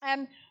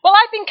Well,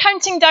 I've been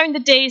counting down the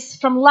days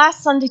from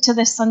last Sunday to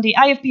this Sunday.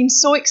 I have been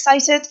so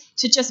excited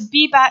to just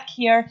be back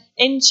here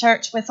in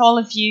church with all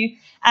of you.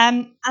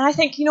 And I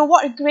think,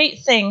 what a great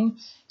thing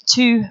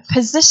to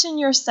position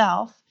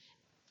yourself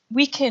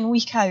week in,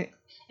 week out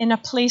in a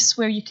place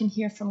where you can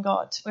hear from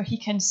God, where he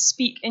can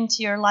speak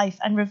into your life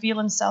and reveal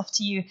himself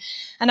to you.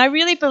 And I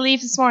really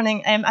believe this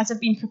morning, as I've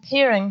been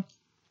preparing,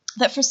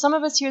 that for some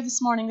of us here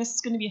this morning, this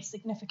is going to be a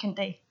significant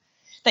day.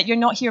 That you're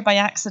not here by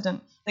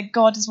accident, that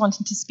God is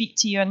wanting to speak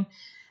to you.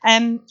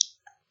 And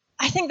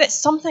I think that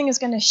something is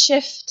going to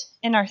shift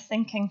in our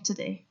thinking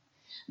today.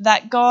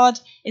 That God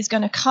is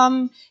going to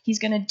come, he's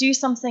going to do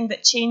something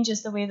that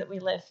changes the way that we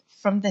live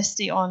from this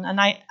day on.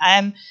 And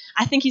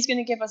I think he's going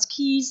to give us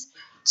keys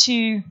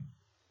to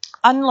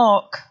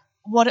unlock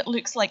what it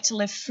looks like to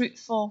live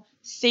fruitful,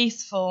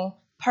 faithful,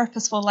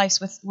 purposeful lives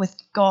with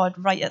God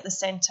right at the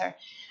centre.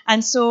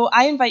 And so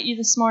I invite you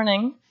this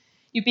morning.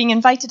 You're being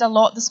invited a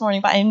lot this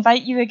morning, but I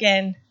invite you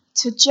again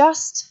to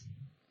just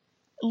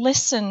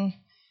listen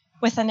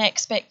with an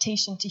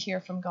expectation to hear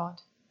from God.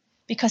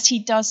 Because he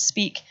does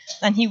speak,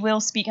 and he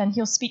will speak, and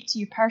he'll speak to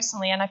you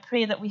personally. And I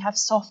pray that we have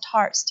soft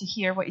hearts to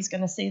hear what he's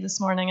going to say this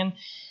morning.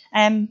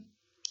 And,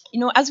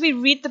 as we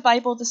read the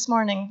Bible this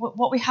morning,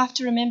 what we have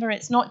to remember,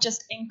 it's not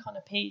just ink on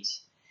a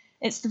page.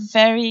 It's the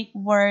very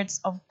words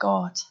of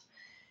God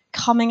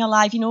coming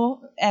alive.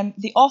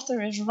 The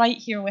author is right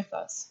here with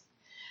us.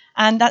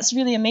 And that's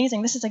really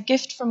amazing. This is a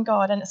gift from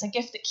God, and it's a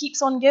gift that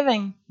keeps on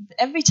giving.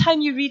 Every time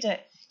you read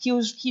it,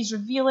 he's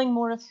revealing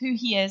more of who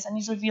he is, and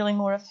he's revealing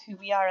more of who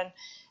we are.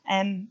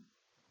 And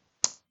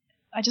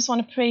I just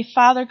want to pray,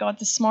 Father God,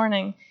 this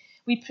morning,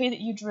 we pray that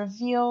you'd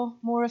reveal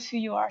more of who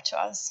you are to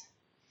us.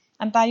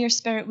 And by your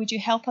Spirit, would you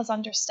help us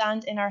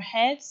understand in our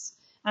heads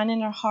and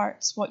in our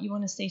hearts what you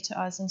want to say to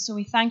us. And so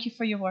we thank you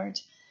for your word.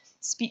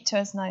 Speak to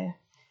us now.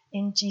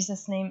 In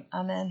Jesus' name,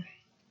 amen.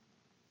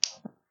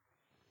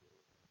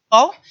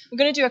 We're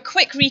going to do a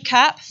quick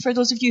recap for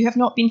those of you who have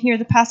not been here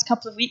the past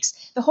couple of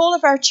weeks. The whole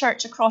of our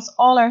church across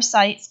all our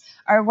sites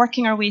are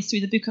working our way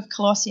through the book of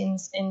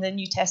Colossians in the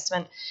New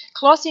Testament.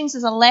 Colossians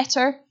is a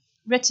letter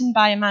written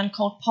by a man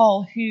called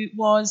Paul, who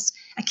was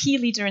a key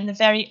leader in the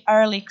very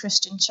early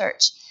Christian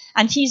church.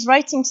 And he's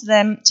writing to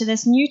them, to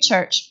this new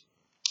church,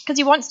 because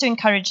he wants to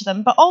encourage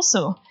them. But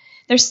also,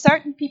 there's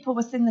certain people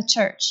within the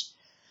church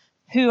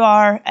who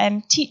are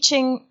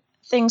teaching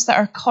things that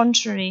are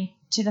contrary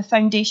to the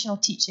foundational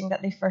teaching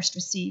that they first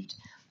received.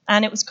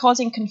 And it was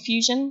causing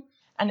confusion,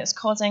 and it was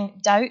causing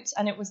doubt,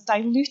 and it was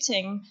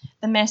diluting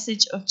the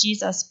message of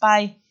Jesus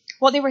by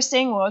what they were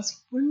saying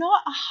was, we're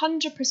not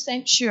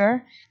 100%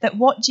 sure that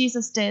what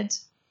Jesus did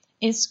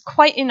is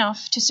quite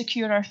enough to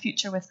secure our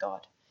future with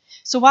God.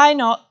 So why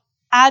not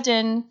add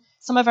in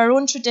some of our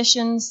own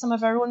traditions, some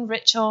of our own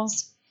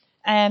rituals,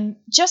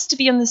 just to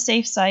be on the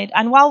safe side.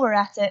 And while we're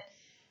at it,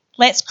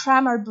 let's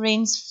cram our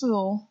brains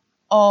full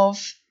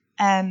of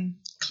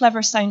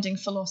clever-sounding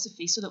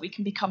philosophy so that we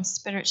can become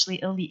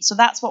spiritually elite. So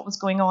that's what was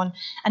going on.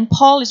 And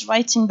Paul is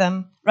writing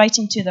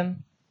to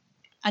them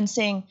and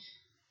saying,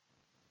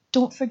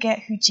 don't forget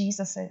who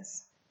Jesus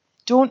is.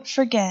 Don't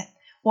forget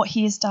what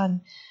he has done.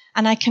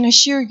 And I can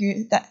assure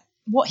you that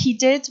what he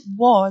did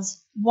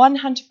was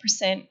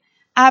 100%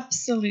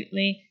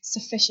 absolutely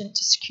sufficient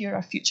to secure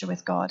our future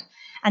with God.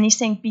 And he's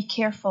saying, be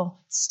careful,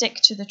 stick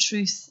to the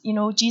truth.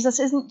 Jesus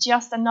isn't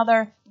just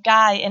another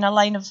guy in a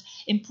line of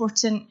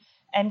important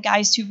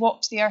guys who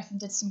walked the earth and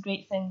did some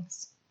great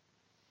things.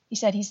 He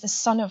said he's the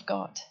Son of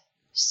God,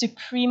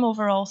 supreme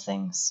over all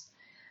things.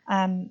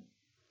 And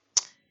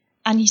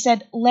he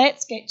said,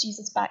 let's get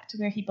Jesus back to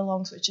where he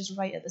belongs, which is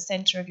right at the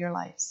center of your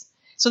lives.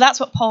 So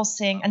that's what Paul's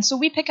saying. And so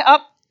we pick it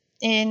up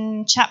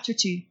in chapter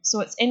 2.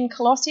 So it's in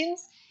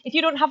Colossians. If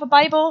you don't have a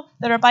Bible,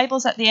 there are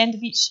Bibles at the end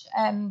of each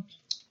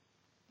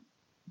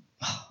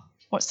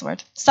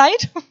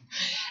side?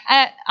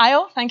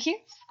 Aisle, thank you.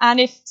 And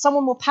if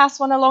someone will pass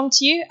one along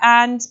to you,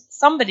 and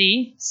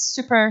somebody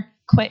super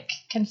quick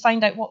can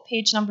find out what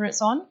page number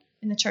it's on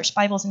in the church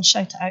Bibles and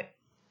shout it out.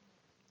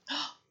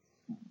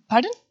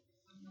 Pardon?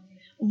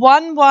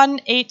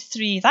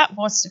 1183. That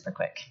was super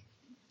quick.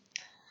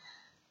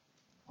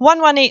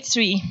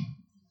 1183.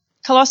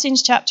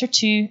 Colossians chapter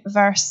 2,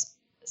 verse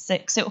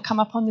 6. It will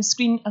come up on the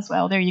screen as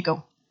well. There you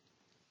go.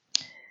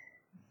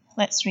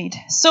 Let's read.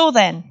 So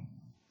then.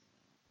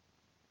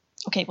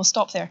 Okay, we'll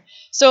stop there.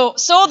 So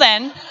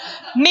then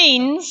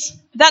means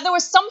that there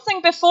was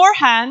something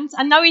beforehand,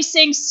 and now he's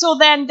saying, so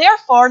then,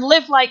 therefore,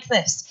 live like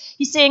this.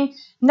 He's saying,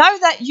 now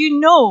that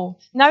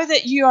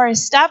you are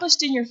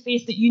established in your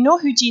faith, that you know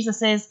who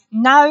Jesus is,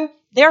 now,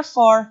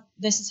 therefore,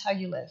 this is how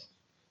you live.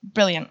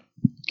 Brilliant.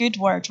 Good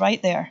word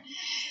right there.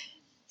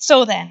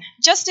 So then,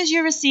 just as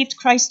you received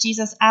Christ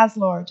Jesus as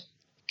Lord,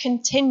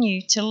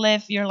 continue to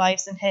live your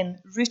lives in him,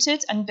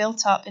 rooted and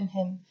built up in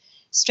him,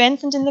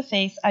 strengthened in the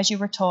faith as you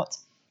were taught,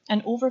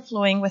 and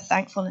overflowing with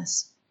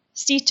thankfulness.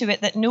 See to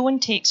it that no one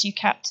takes you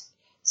captive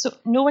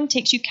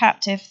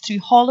through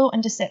hollow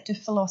and deceptive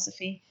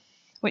philosophy,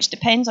 which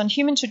depends on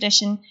human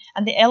tradition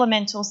and the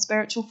elemental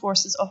spiritual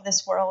forces of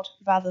this world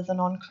rather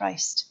than on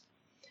Christ.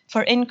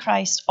 For in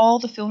Christ all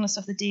the fullness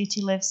of the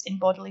deity lives in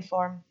bodily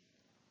form.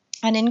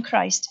 And in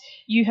Christ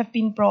you have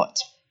been brought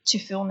to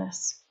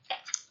fullness.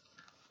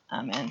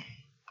 Amen.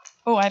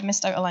 Oh, I've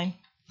missed out a line.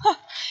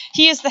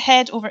 He is the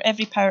head over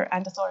every power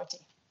and authority.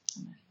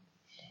 Amen.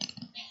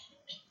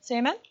 Say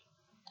amen.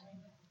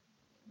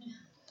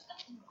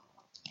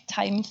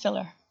 Time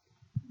filler.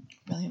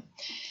 Brilliant.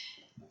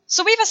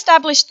 So we've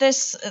established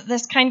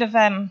this kind of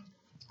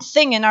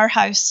thing in our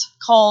house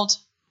called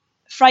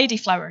Friday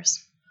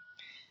flowers.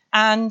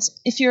 And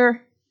if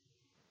you're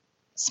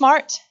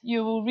smart,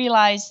 you will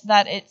realise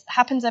that it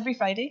happens every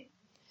Friday,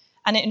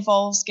 and it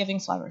involves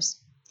giving flowers.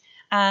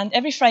 And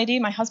every Friday,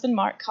 my husband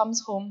Mark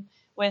comes home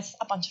with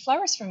a bunch of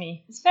flowers for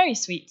me. It's very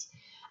sweet.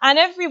 And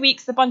every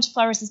week, the bunch of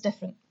flowers is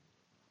different.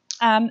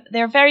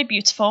 They're very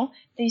beautiful.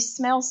 They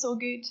smell so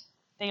good.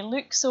 They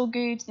look so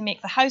good. They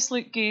make the house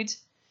look good.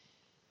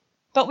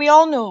 But we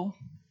all know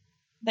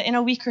that in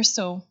a week or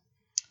so,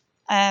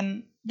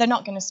 they're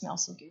not going to smell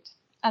so good.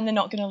 And they're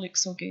not going to look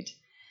so good.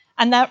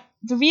 And that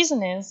the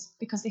reason is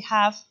because they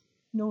have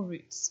no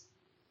roots.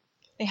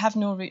 They have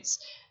no roots.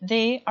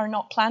 They are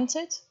not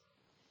planted.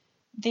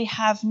 They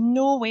have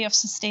no way of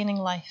sustaining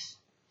life.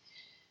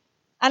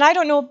 And I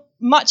don't know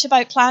much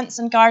about plants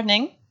and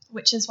gardening,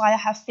 which is why I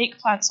have fake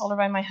plants all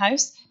around my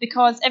house,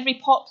 because every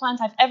pot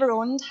plant I've ever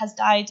owned has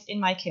died in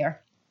my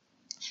care.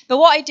 But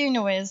what I do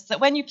know is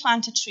that when you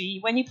plant a tree,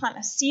 when you plant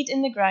a seed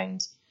in the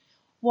ground,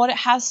 what it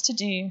has to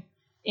do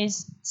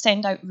is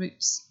send out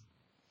roots.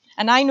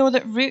 And I know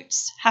that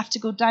roots have to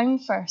go down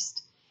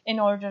first in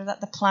order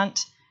that the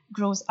plant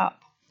grows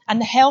up.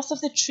 And the health of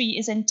the tree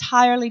is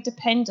entirely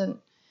dependent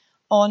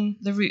on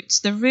the roots.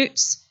 The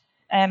roots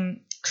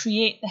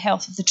create the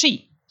health of the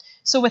tree.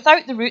 So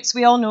without the roots,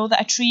 we all know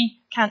that a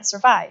tree can't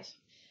survive.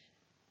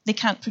 They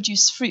can't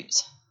produce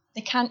fruit.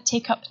 They can't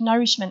take up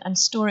nourishment and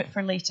store it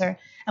for later.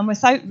 And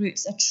without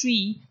roots,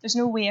 there's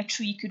no way a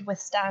tree could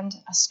withstand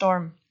a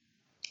storm.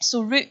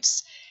 So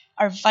roots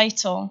are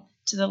vital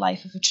to the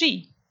life of a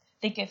tree.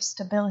 They give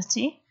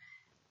stability.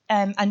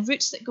 And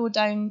roots that go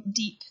down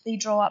deep, they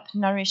draw up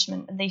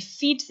nourishment and they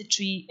feed the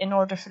tree in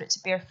order for it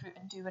to bear fruit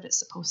and do what it's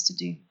supposed to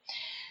do.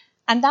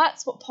 And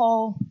that's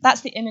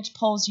the image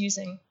Paul's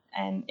using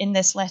in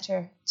this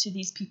letter to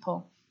these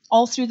people.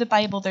 All through the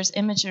Bible, there's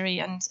imagery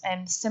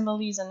and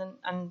similes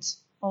and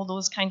all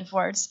those kind of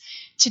words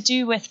to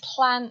do with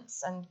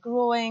plants and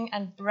growing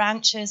and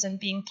branches and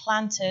being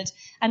planted.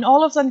 And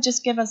all of them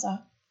just give us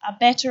a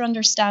better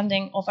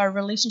understanding of our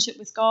relationship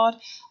with God,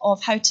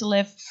 of how to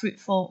live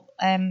fruitful,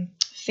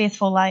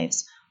 faithful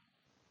lives.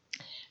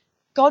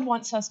 God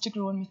wants us to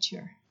grow and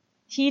mature.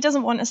 He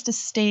doesn't want us to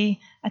stay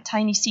a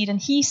tiny seed, and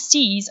he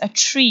sees a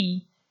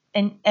tree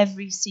in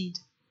every seed.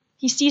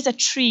 He sees a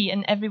tree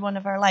in every one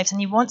of our lives,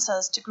 and he wants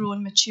us to grow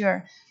and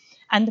mature.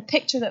 And the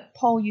picture that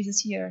Paul uses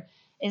here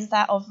is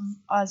that of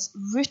us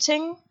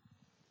rooting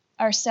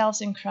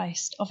ourselves in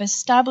Christ, of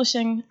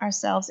establishing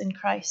ourselves in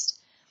Christ.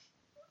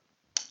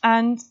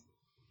 And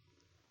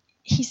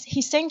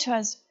he's saying to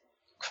us,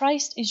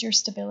 Christ is your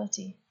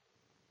stability.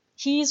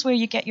 He's where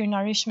you get your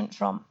nourishment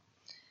from.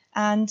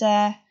 And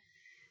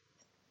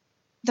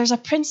there's a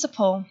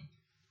principle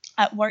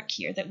at work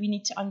here that we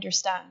need to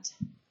understand.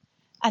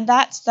 And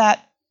that's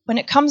that when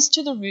it comes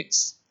to the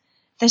roots,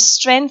 the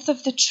strength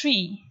of the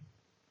tree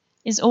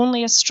is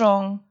only as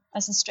strong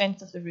as the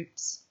strength of the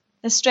roots.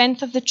 The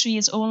strength of the tree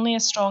is only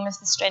as strong as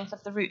the strength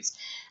of the roots.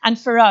 And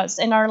for us,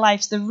 in our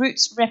lives, the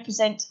roots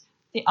represent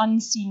the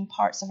unseen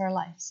parts of our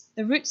lives.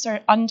 The roots are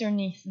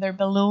underneath, they're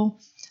below,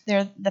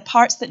 they're the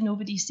parts that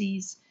nobody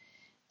sees.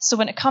 So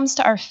when it comes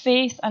to our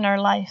faith and our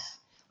life,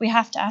 we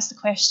have to ask the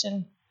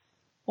question,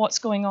 what's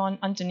going on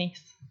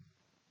underneath?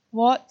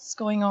 What's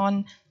going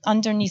on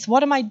underneath?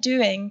 What am I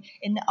doing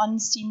in the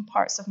unseen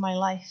parts of my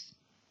life?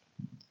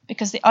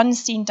 Because the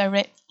unseen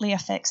directly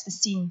affects the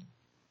seen.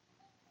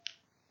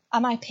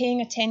 Am I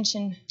paying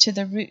attention to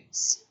the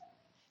roots?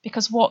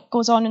 Because what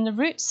goes on in the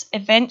roots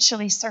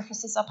eventually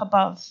surfaces up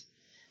above.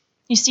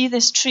 You see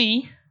this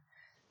tree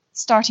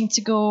starting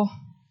to go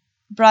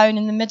brown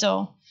in the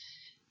middle.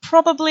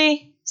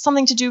 Probably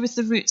something to do with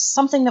the roots,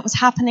 something that was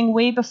happening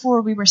way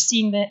before we were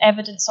seeing the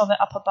evidence of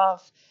it up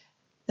above.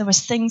 There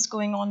was things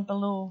going on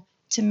below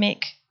to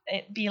make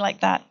it be like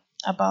that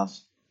above.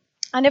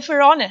 And if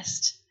we're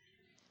honest,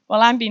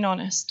 well, I'm being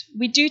honest,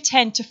 we do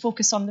tend to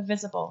focus on the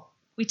visible.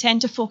 We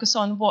tend to focus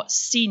on what's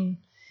seen,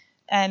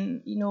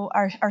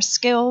 our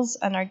skills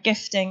and our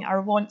gifting,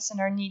 our wants and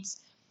our needs.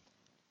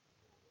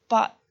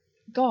 But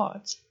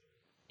God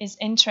is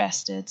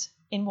interested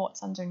in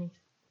what's underneath.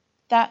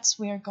 That's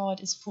where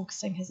God is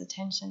focusing his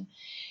attention.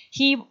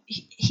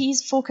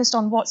 He's focused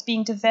on what's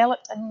being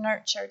developed and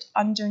nurtured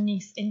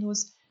underneath in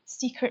those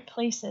secret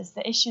places,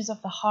 the issues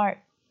of the heart.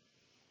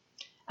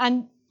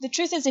 And the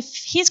truth is, if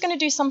he's going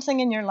to do something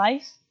in your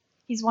life,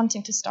 he's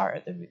wanting to start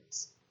at the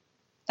roots.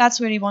 That's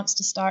where he wants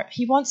to start.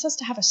 He wants us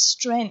to have a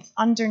strength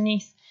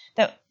underneath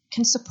that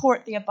can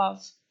support the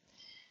above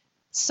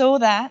so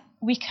that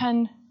we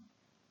can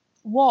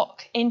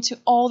walk into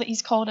all that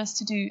he's called us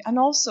to do, and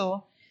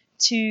also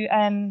to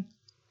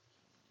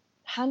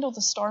handle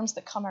the storms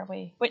that come our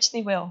way, which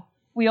they will.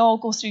 We all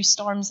go through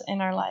storms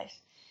in our life.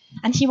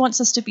 And he wants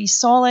us to be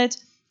solid,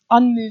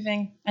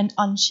 unmoving, and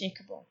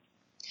unshakable.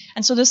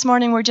 And so this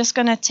morning we're just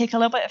going to take a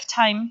little bit of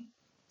time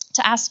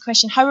to ask the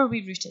question, how are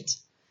we rooted?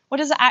 What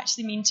does it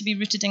actually mean to be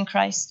rooted in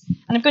Christ?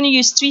 And I'm going to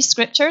use 3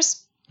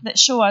 scriptures that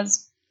show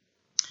us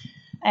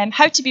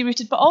how to be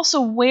rooted, but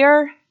also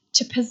where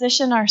to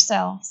position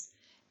ourselves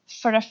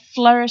for a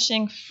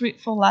flourishing,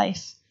 fruitful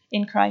life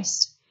in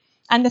Christ.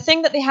 And the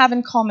thing that they have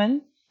in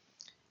common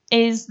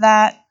is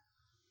that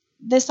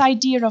this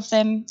idea of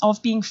them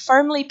of being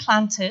firmly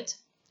planted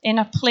in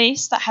a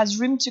place that has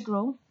room to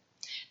grow,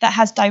 that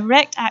has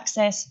direct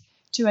access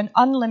to an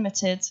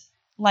unlimited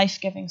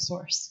life-giving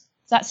source.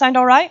 Does that sound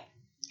all right?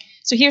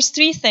 So here's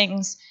 3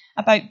 things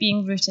about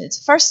being rooted.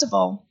 First of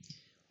all,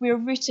 we're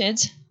rooted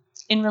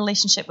in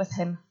relationship with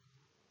him,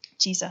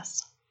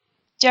 Jesus.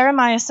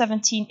 Jeremiah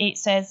 17:8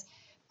 says,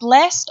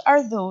 "Blessed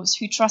are those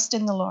who trust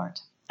in the Lord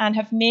and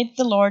have made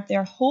the Lord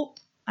their hope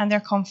and their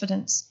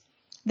confidence.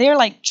 They're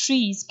like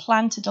trees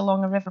planted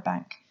along a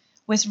riverbank,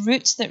 with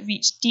roots that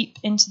reach deep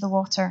into the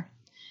water.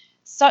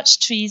 Such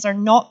trees are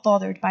not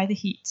bothered by the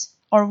heat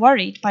or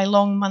worried by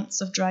long months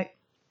of drought.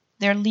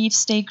 Their leaves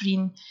stay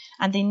green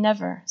and they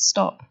never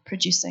stop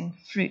producing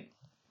fruit."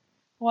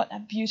 What a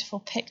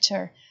beautiful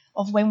picture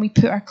of when we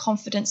put our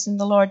confidence in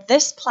the Lord.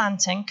 This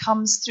planting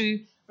comes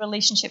through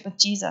relationship with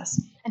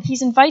Jesus. And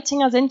he's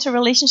inviting us into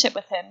relationship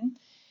with him.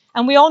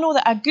 And we all know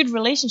that a good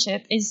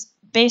relationship is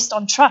based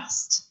on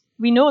trust.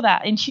 We know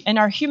that in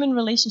our human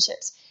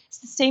relationships. It's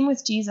the same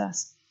with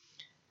Jesus.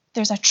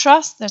 There's a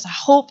trust, there's a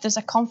hope, there's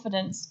a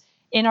confidence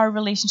in our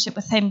relationship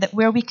with him that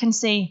where we can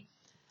say,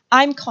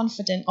 I'm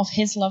confident of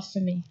his love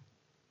for me.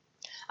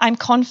 I'm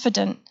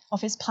confident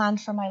of his plan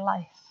for my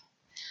life.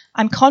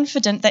 I'm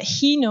confident that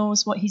he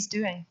knows what he's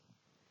doing.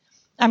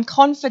 I'm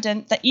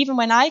confident that even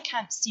when I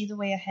can't see the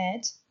way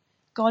ahead,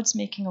 God's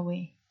making a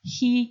way.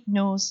 He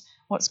knows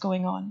what's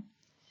going on.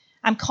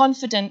 I'm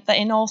confident that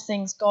in all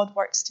things, God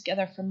works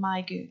together for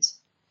my good.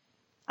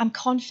 I'm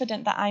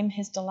confident that I'm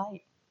his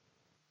delight.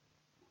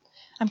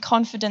 I'm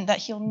confident that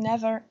he'll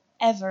never,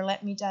 ever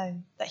let me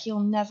down, that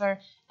he'll never,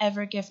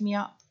 ever give me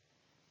up.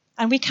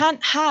 And we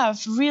can't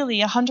have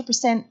really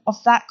 100%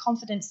 of that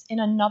confidence in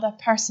another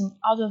person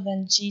other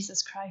than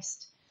Jesus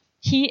Christ.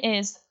 He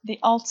is the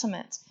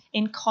ultimate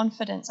in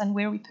confidence and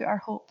where we put our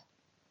hope.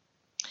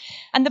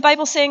 And the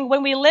Bible's saying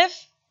when we live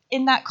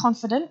in that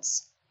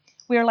confidence,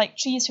 we're like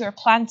trees who are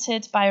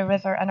planted by a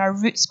river and our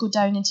roots go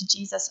down into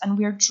Jesus and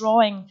we're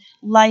drawing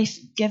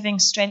life-giving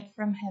strength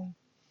from him.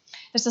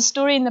 There's a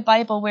story in the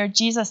Bible where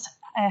Jesus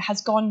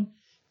has gone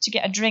to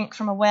get a drink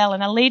from a well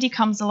and a lady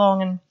comes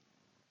along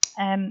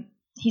and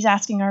he's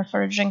asking her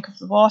for a drink of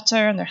the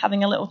water and they're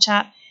having a little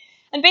chat.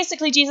 And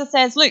basically Jesus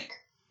says, look,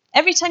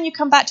 every time you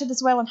come back to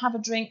this well and have a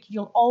drink,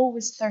 you'll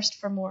always thirst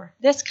for more.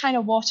 This kind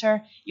of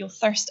water, you'll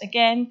thirst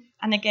again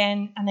and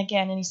again and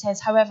again. And he says,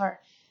 however,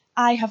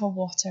 I have a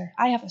water,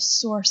 I have a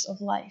source of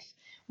life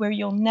where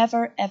you'll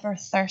never, ever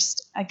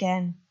thirst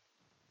again.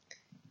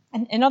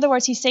 And in other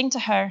words, he's saying to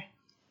her,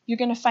 you're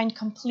going to find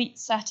complete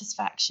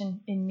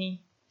satisfaction in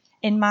me,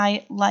 in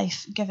my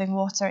life-giving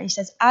water. He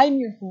says, I'm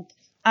your hope,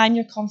 I'm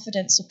your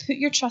confidence, so put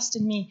your trust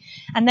in me.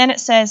 And then it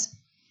says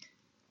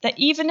that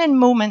even in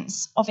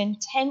moments of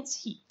intense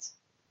heat,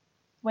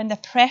 when the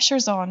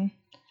pressure's on,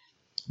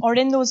 or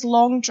in those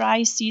long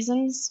dry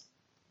seasons,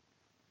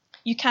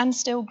 you can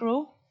still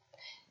grow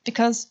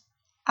because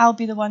I'll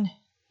be the one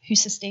who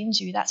sustains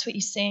you. That's what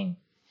he's saying.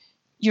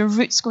 Your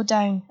roots go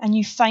down and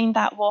you find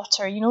that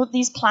water. You know,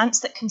 these plants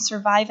that can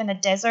survive in a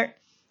desert,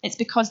 it's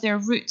because their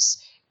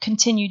roots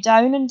continue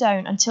down and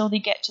down until they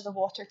get to the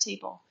water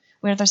table,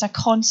 where there's a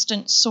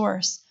constant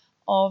source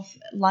of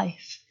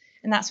life.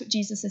 And that's what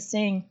Jesus is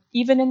saying.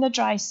 Even in the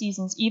dry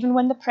seasons, even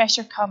when the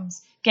pressure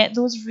comes, get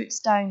those roots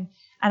down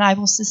and I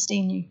will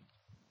sustain you.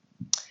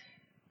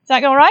 Is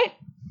that all right?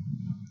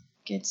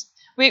 Good.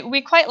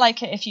 We quite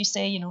like it if you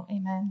say,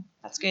 amen.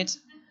 That's good.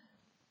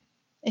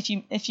 If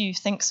you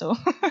think so.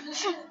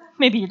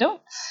 Maybe you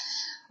don't.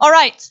 All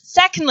right.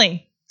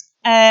 Secondly,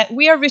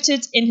 we are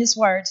rooted in his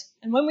word.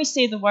 And when we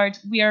say the word,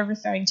 we are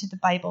referring to the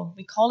Bible.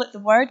 We call it the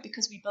word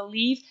because we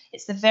believe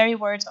it's the very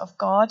word of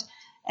God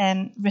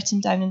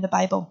written down in the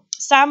Bible.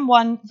 Psalm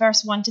 1,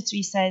 verse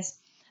 1-3 says,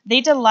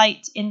 they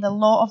delight in the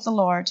law of the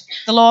Lord.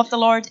 The law of the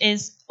Lord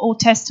is Old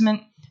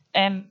Testament,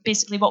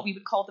 basically what we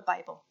would call the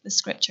Bible, the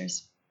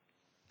scriptures.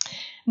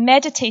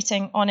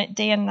 Meditating on it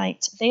day and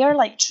night, they are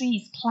like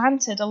trees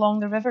planted along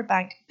the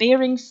riverbank,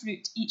 bearing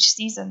fruit each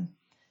season.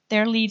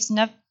 Their leaves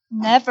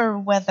never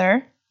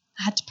wither.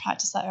 I had to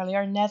practice that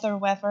earlier. Never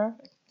wither.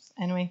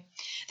 Anyway,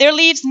 their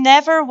leaves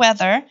never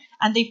wither,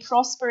 and they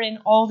prosper in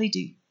all they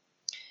do.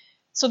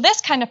 So this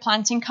kind of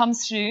planting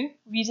comes through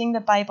reading the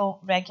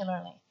Bible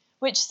regularly,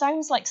 which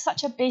sounds like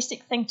such a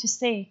basic thing to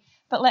say,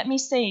 but let me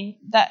say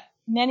that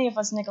many of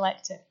us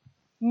neglect it.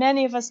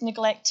 Many of us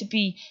neglect to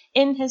be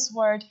in his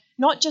word,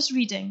 not just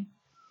reading,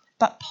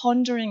 but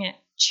pondering it,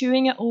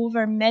 chewing it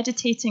over,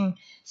 meditating,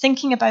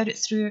 thinking about it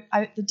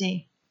throughout the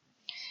day.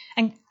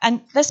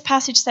 And this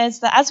passage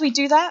says that as we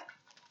do that,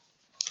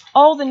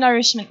 All the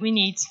nourishment we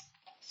need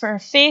for our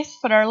faith,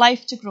 for our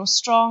life to grow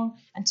strong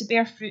and to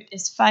bear fruit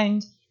is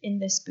found in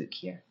this book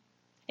here.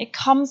 It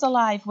comes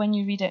alive when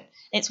you read it.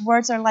 Its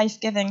words are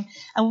life-giving,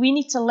 and we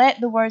need to let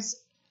the words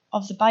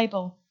of the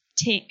Bible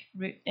take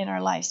root in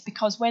our lives,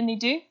 because when they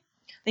do,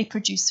 they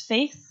produce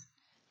faith,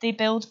 they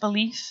build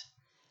belief,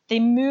 they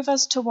move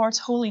us towards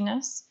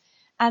holiness,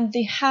 and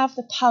they have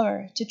the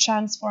power to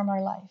transform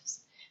our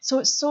lives. So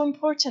it's so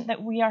important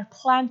that we are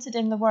planted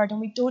in the Word and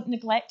we don't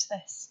neglect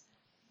this.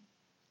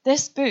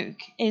 This book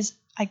is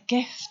a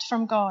gift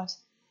from God.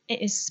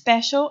 It is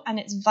special and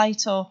it's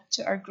vital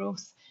to our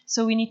growth.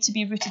 So we need to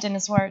be rooted in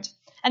His Word.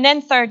 And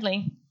then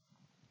thirdly,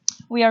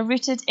 we are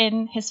rooted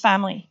in His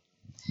family.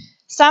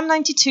 Psalm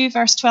 92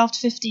 verse 12 to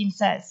 15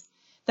 says,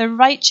 "The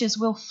righteous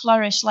will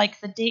flourish like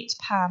the date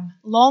palm,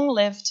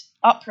 long-lived,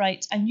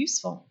 upright and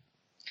useful.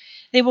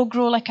 They will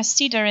grow like a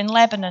cedar in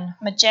Lebanon,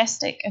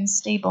 majestic and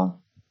stable.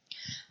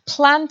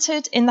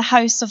 Planted in the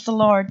house of the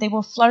Lord, they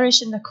will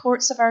flourish in the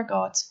courts of our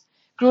God.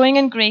 Growing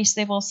in grace,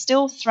 they will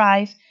still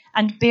thrive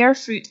and bear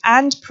fruit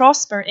and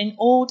prosper in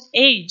old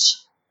age."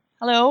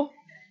 Hello?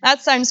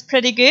 That sounds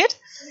pretty good.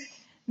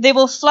 They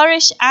will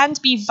flourish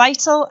and be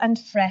vital and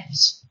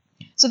fresh.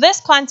 So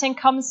this planting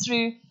comes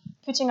through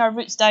putting our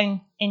roots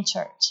down in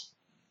church,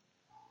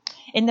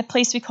 in the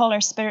place we call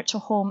our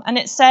spiritual home. And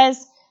it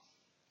says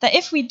that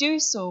if we do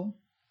so,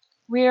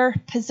 we're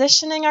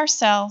positioning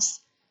ourselves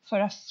for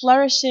a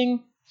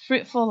flourishing,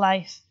 fruitful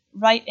life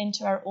right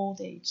into our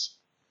old age.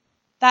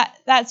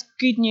 That's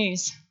good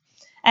news.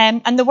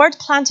 And the word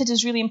planted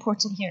is really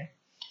important here.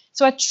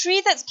 So a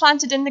tree that's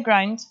planted in the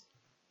ground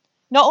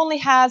not only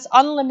has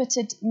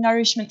unlimited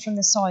nourishment from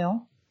the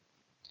soil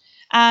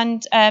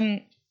and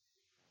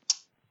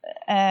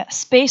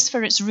space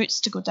for its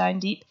roots to go down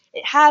deep,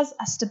 it has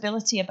a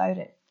stability about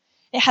it.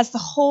 It has the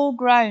whole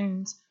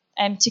ground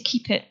to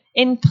keep it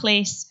in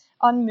place,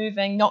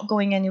 unmoving, not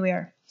going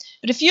anywhere.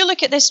 But if you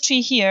look at this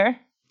tree here,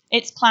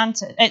 it's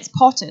potted,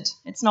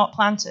 it's not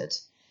planted.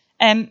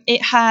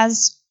 It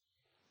has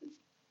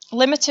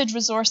limited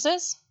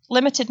resources,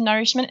 limited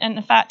nourishment, and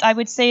in fact, I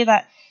would say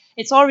that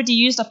it's already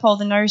used up all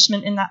the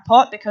nourishment in that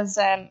pot because,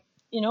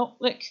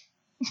 look.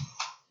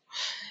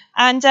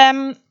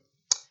 And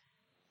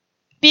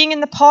being in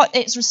the pot,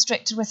 it's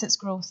restricted with its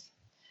growth.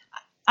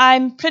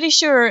 I'm pretty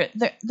sure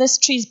that this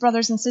tree's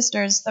brothers and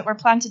sisters that were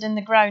planted in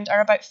the ground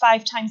are about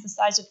 5 times the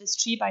size of this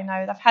tree by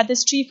now. I've had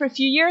this tree for a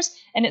few years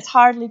and it's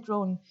hardly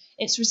grown.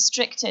 It's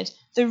restricted.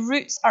 The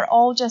roots are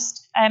all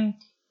just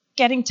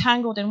getting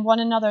tangled in one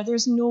another.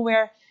 There's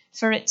nowhere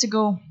for it to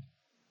go.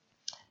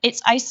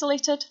 It's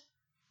isolated.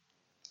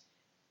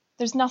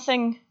 There's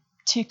nothing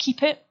to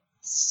keep it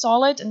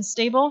solid and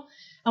stable.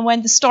 And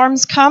when the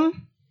storms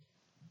come,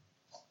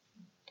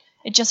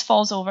 it just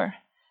falls over.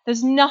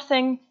 There's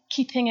nothing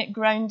keeping it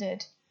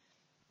grounded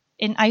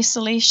in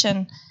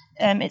isolation.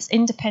 It's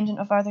independent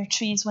of other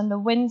trees. When the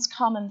winds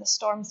come and the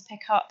storms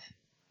pick up,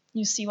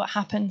 you see what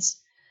happens.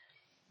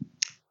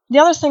 The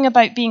other thing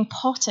about being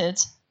potted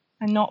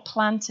and not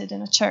planted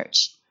in a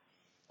church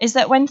is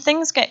that when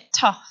things get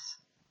tough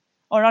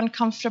or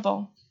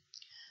uncomfortable,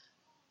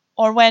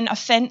 or when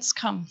offense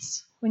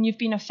comes, when you've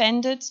been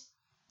offended,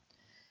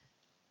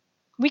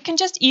 we can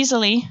just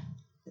easily,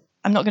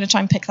 I'm not going to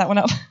try and pick that one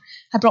up.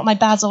 I brought my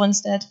basil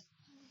instead,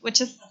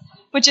 which is,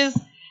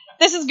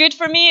 this is good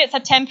for me. It's a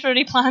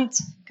temporary plant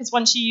because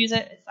once you use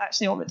it, it's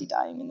actually already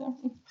dying in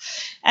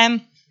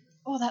there.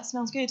 Oh, that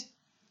smells good.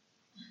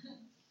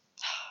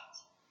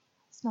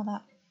 Smell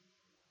that.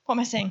 What am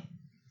I saying?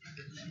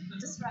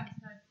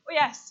 Distracted now. Oh,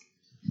 yes.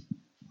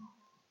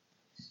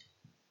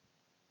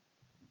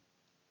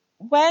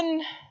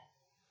 When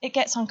it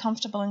gets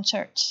uncomfortable in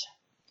church,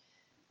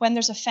 when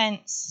there's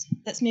offence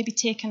that's maybe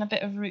taken a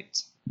bit of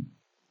root,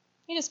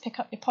 you just pick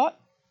up your pot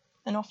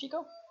and off you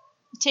go.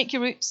 You take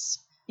your roots,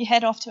 you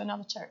head off to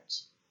another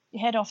church, you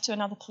head off to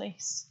another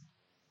place.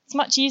 It's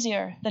much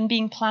easier than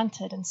being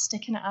planted and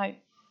sticking it out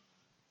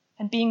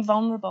and being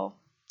vulnerable.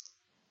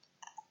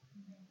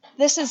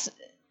 This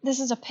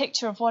is a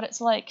picture of what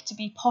it's like to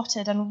be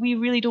potted, and we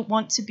really don't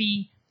want to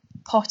be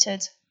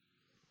potted.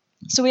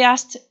 So we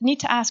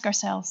need to ask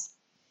ourselves,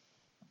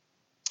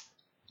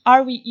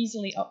 are we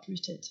easily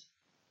uprooted?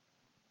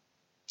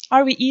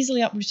 Are we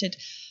easily uprooted?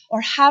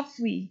 Or have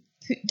we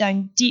put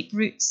down deep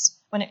roots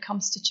when it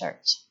comes to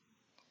church?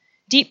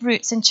 Deep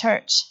roots in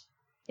church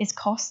is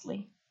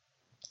costly.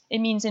 It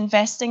means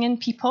investing in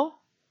people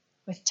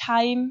with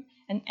time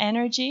and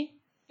energy.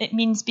 It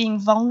means being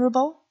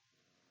vulnerable,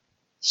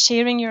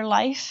 sharing your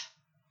life,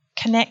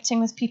 connecting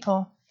with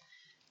people.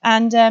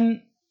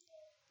 And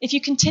if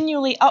you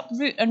continually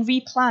uproot and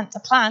replant a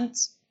plant,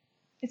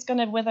 it's going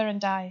to wither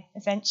and die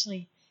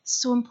eventually. It's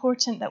so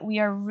important that we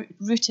are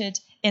rooted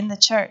in the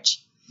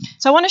church.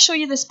 So I want to show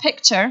you this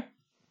picture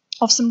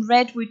of some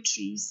redwood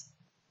trees.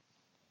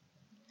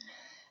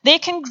 They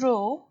can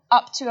grow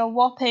up to a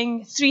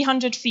whopping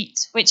 300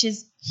 feet, which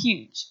is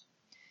huge.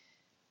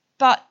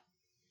 But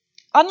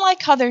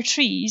unlike other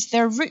trees,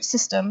 their root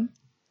system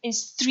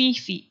is 3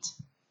 feet.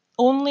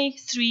 Only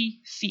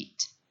 3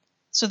 feet.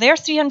 So they're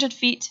 300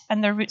 feet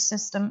and their root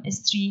system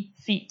is 3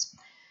 feet.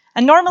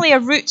 And normally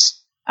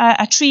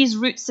a tree's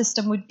root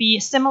system would be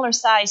a similar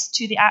size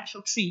to the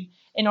actual tree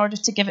in order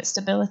to give it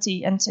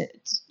stability and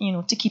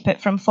to keep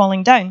it from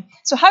falling down.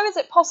 So how is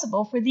it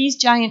possible for these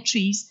giant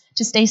trees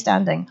to stay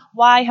standing?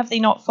 Why have they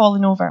not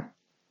fallen over?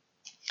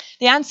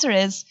 The answer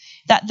is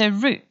that the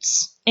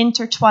roots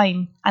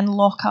intertwine and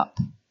lock up,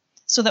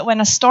 so that when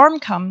a storm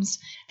comes,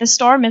 the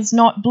storm is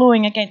not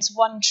blowing against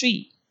one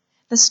tree.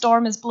 The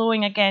storm is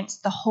blowing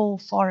against the whole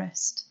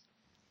forest.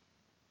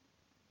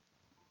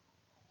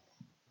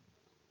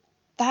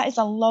 That is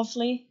a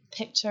lovely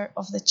picture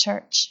of the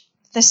church.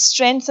 The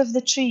strength of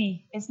the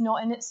tree is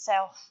not in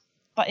itself,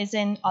 but is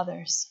in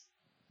others.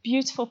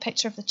 Beautiful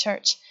picture of the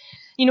church.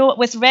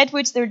 With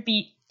redwoods, there would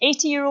be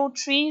 80-year-old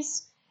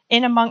trees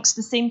in amongst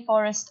the same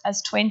forest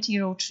as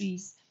 20-year-old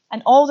trees.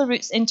 And all the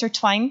roots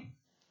intertwine.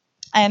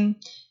 And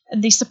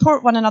they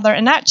support one another.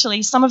 And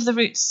actually, some of the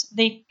roots,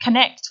 they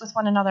connect with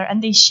one another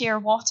and they share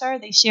water,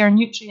 they share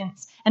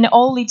nutrients. And it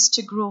all leads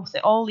to growth.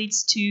 It all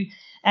leads to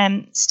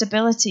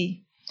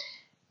stability.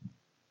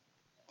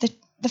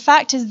 The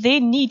fact is they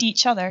need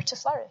each other to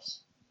flourish.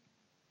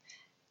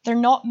 They're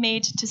not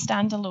made to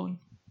stand alone.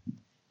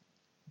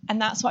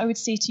 And that's what I would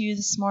say to you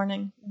this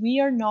morning. We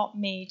are not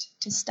made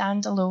to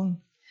stand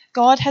alone.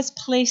 God has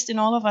placed in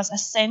all of us a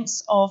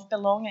sense of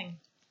belonging.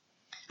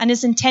 And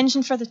his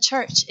intention for the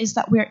church is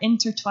that we're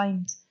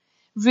intertwined,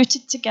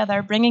 rooted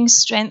together, bringing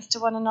strength to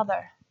one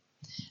another.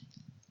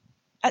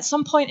 At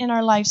some point in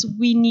our lives,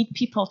 we need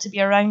people to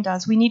be around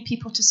us. We need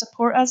people to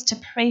support us,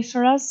 to pray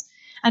for us.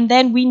 And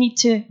then we need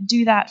to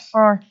do that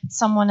for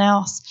someone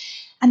else.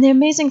 And the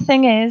amazing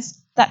thing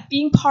is that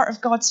being part of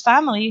God's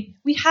family,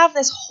 we have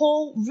this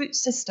whole root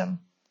system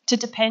to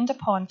depend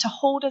upon, to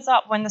hold us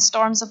up when the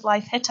storms of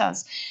life hit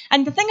us.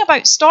 And the thing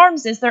about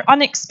storms is they're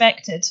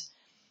unexpected.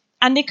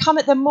 And they come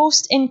at the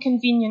most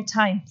inconvenient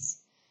times.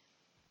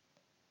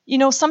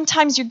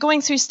 Sometimes you're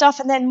going through stuff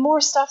and then more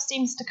stuff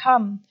seems to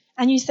come.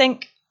 And you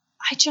think,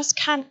 I just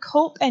can't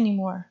cope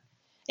anymore.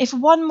 If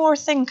one more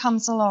thing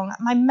comes along,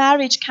 my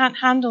marriage can't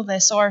handle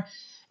this, or,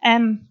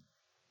 I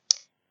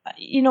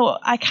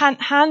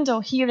can't handle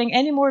hearing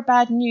any more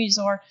bad news,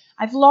 or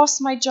I've lost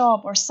my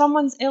job, or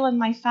someone's ill in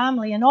my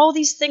family, and all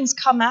these things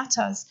come at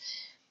us.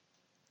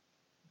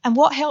 And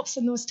what helps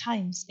in those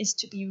times is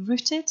to be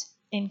rooted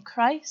in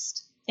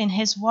Christ, in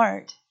his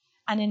word,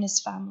 and in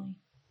his family.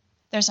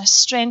 There's a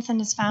strength in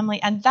his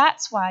family, and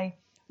that's why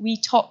we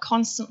talk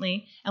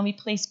constantly and we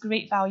place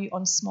great value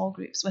on small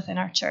groups within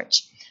our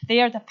church.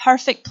 They are the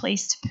perfect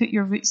place to put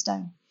your roots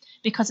down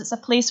because it's a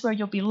place where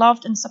you'll be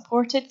loved and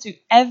supported through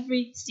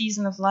every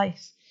season of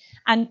life.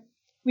 And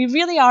we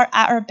really are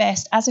at our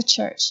best as a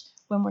church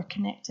when we're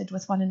connected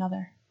with one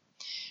another.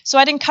 So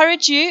I'd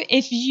encourage you,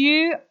 if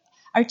you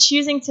are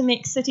choosing to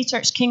make City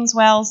Church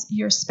Kingswells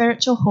your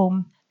spiritual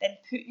home, then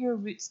put your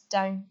roots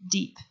down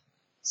deep,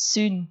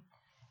 soon.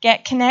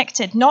 Get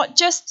connected, not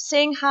just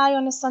saying hi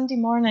on a Sunday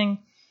morning,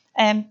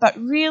 but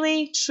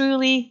really,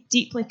 truly,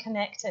 deeply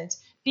connected.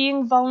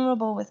 Being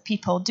vulnerable with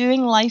people,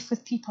 doing life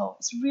with people.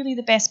 It's really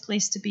the best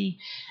place to be.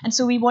 And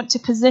so we want to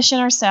position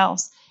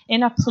ourselves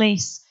in a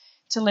place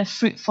to live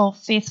fruitful,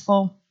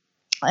 faithful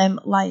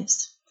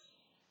lives.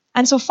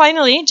 And so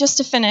finally, just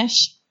to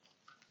finish,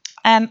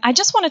 I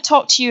just want to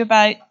talk to you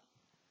about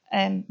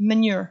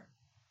manure.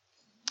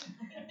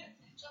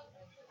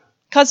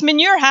 Because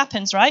manure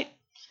happens, right?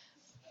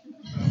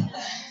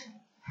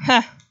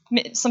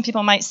 Some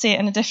people might say it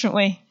in a different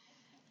way.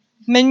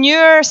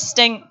 Manure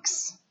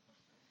stinks.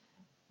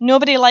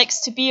 Nobody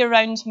likes to be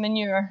around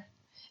manure.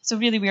 It's a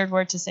really weird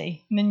word to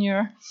say,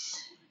 manure.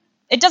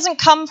 It doesn't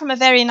come from a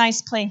very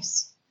nice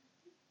place.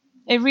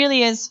 It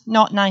really is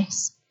not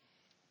nice.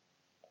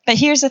 But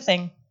here's the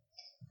thing.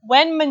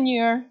 When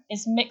manure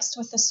is mixed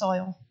with the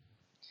soil,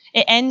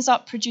 it ends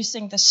up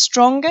producing the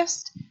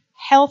strongest,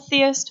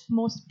 healthiest,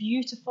 most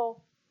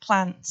beautiful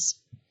plants.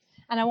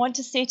 And I want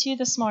to say to you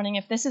this morning,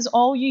 if this is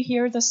all you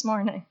hear this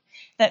morning,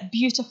 that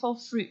beautiful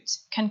fruit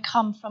can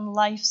come from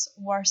life's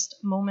worst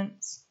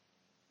moments.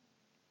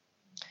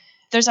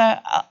 There's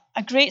a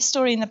great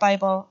story in the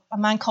Bible, a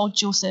man called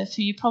Joseph,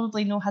 who you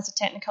probably know has a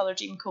Technicolor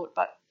Dreamcoat,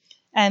 but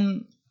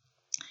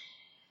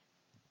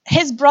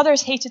his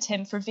brothers hated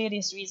him for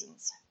various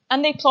reasons.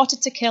 And they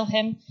plotted to kill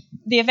him.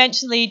 They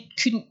eventually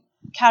couldn't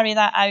carry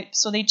that out,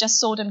 so they just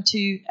sold him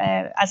to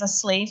as a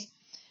slave.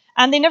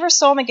 And they never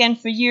saw him again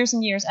for years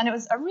and years. And it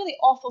was a really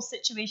awful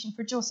situation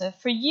for Joseph.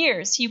 For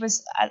years, he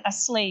was a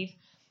slave.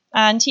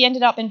 And he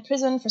ended up in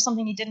prison for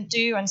something he didn't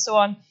do and so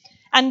on.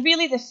 And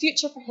really, the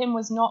future for him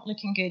was not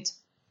looking good.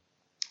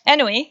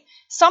 Anyway,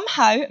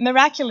 somehow,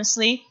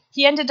 miraculously,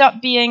 he ended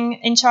up being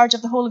in charge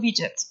of the whole of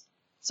Egypt.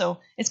 So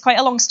it's quite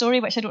a long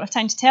story, which I don't have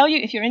time to tell you.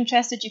 If you're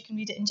interested, you can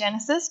read it in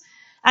Genesis.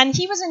 And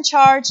he was in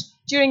charge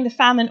during the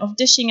famine of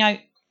dishing out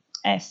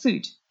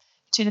food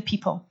to the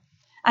people.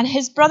 And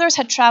his brothers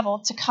had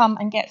traveled to come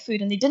and get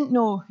food, and they didn't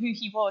know who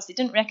he was. They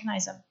didn't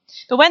recognize him.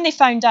 But when they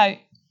found out,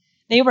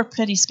 they were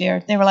pretty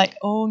scared. They were like,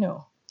 oh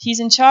no, he's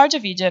in charge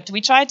of Egypt.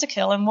 We tried to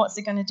kill him. What's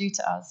he going to do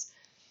to us?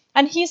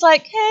 And he's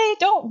like, hey,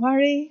 don't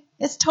worry.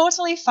 It's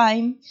totally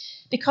fine,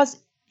 because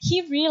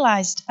he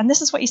realized, and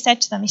this is what he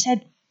said to them. He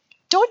said,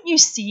 "Don't you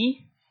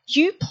see?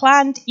 You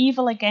planned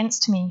evil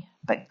against me,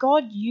 but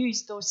God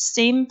used those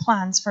same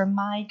plans for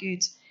my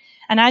good.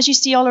 And as you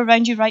see all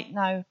around you right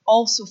now,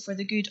 also for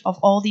the good of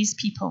all these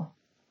people."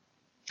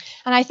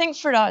 And I think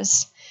for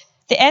us,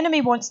 the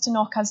enemy wants to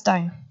knock us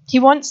down. He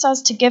wants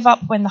us to give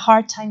up when the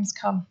hard times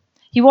come.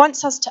 He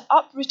wants us to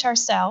uproot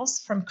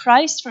ourselves from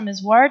Christ, from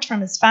his word, from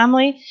his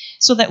family,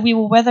 so that we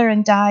will wither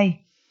and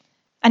die.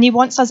 And he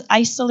wants us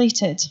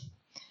isolated.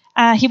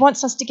 He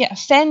wants us to get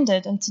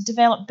offended and to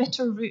develop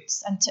bitter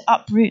roots and to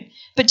uproot.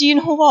 But do you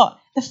know what?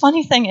 The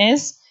funny thing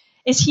is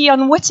he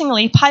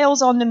unwittingly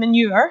piles on the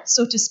manure,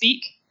 so to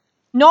speak,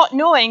 not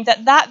knowing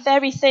that that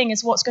very thing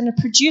is what's going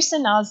to produce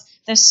in us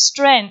the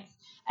strength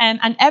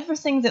and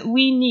everything that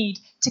we need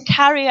to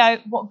carry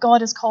out what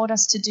God has called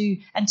us to do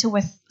and to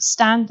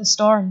withstand the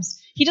storms.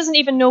 He doesn't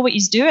even know what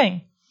he's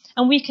doing.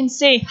 And we can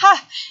say,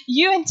 "Ha,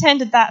 you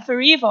intended that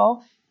for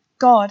evil."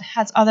 God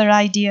has other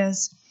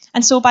ideas.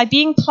 And so by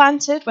being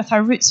planted with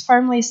our roots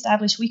firmly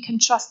established, we can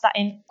trust that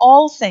in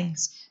all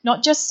things,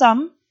 not just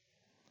some,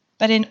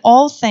 but in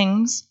all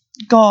things,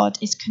 God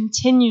is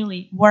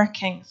continually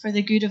working for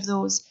the good of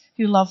those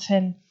who love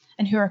him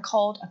and who are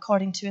called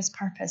according to his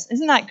purpose.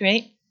 Isn't that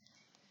great?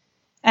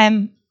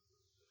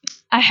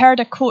 I heard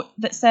a quote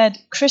that said,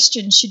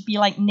 "Christians should be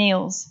like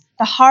nails.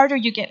 The harder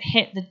you get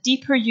hit, the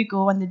deeper you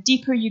go, and the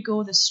deeper you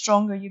go, the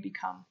stronger you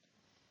become."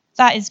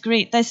 That is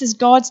great. This is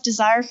God's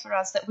desire for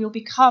us, that we'll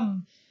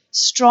become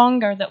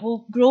stronger, that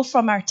we'll grow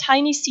from our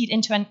tiny seed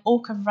into an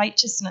oak of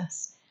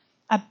righteousness,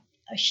 a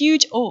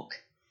huge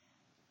oak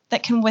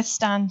that can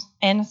withstand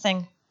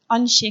anything,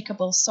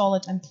 unshakable,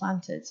 solid, and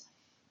planted.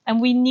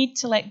 And we need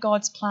to let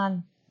God's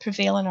plan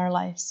prevail in our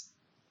lives,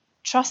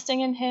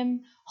 trusting in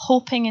him,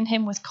 hoping in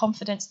him with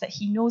confidence that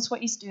he knows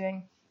what he's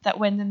doing, that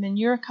when the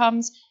manure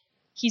comes,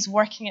 he's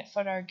working it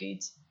for our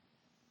good.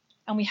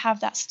 And we have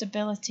that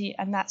stability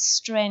and that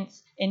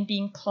strength in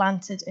being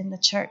planted in the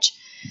church.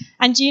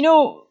 And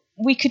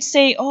we could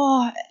say,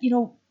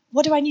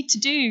 what do I need to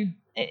do?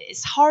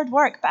 It's hard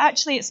work, but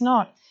actually it's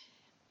not.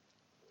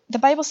 The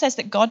Bible says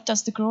that God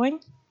does the growing,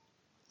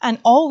 and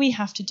all we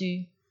have to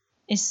do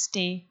is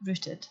stay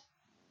rooted.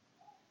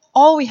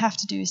 All we have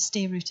to do is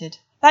stay rooted.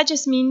 That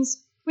just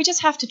means we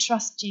just have to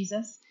trust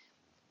Jesus.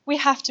 We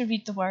have to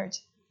read the word,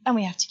 and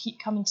we have to keep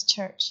coming to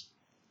church.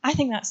 I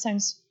think that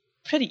sounds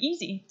pretty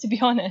easy, to be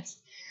honest.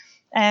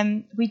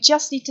 We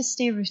just need to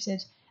stay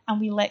rooted, and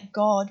we let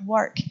God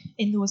work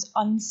in those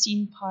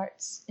unseen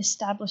parts,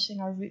 establishing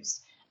our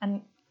roots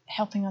and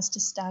helping us to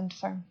stand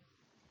firm.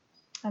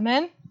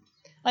 Amen?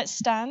 Let's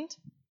stand.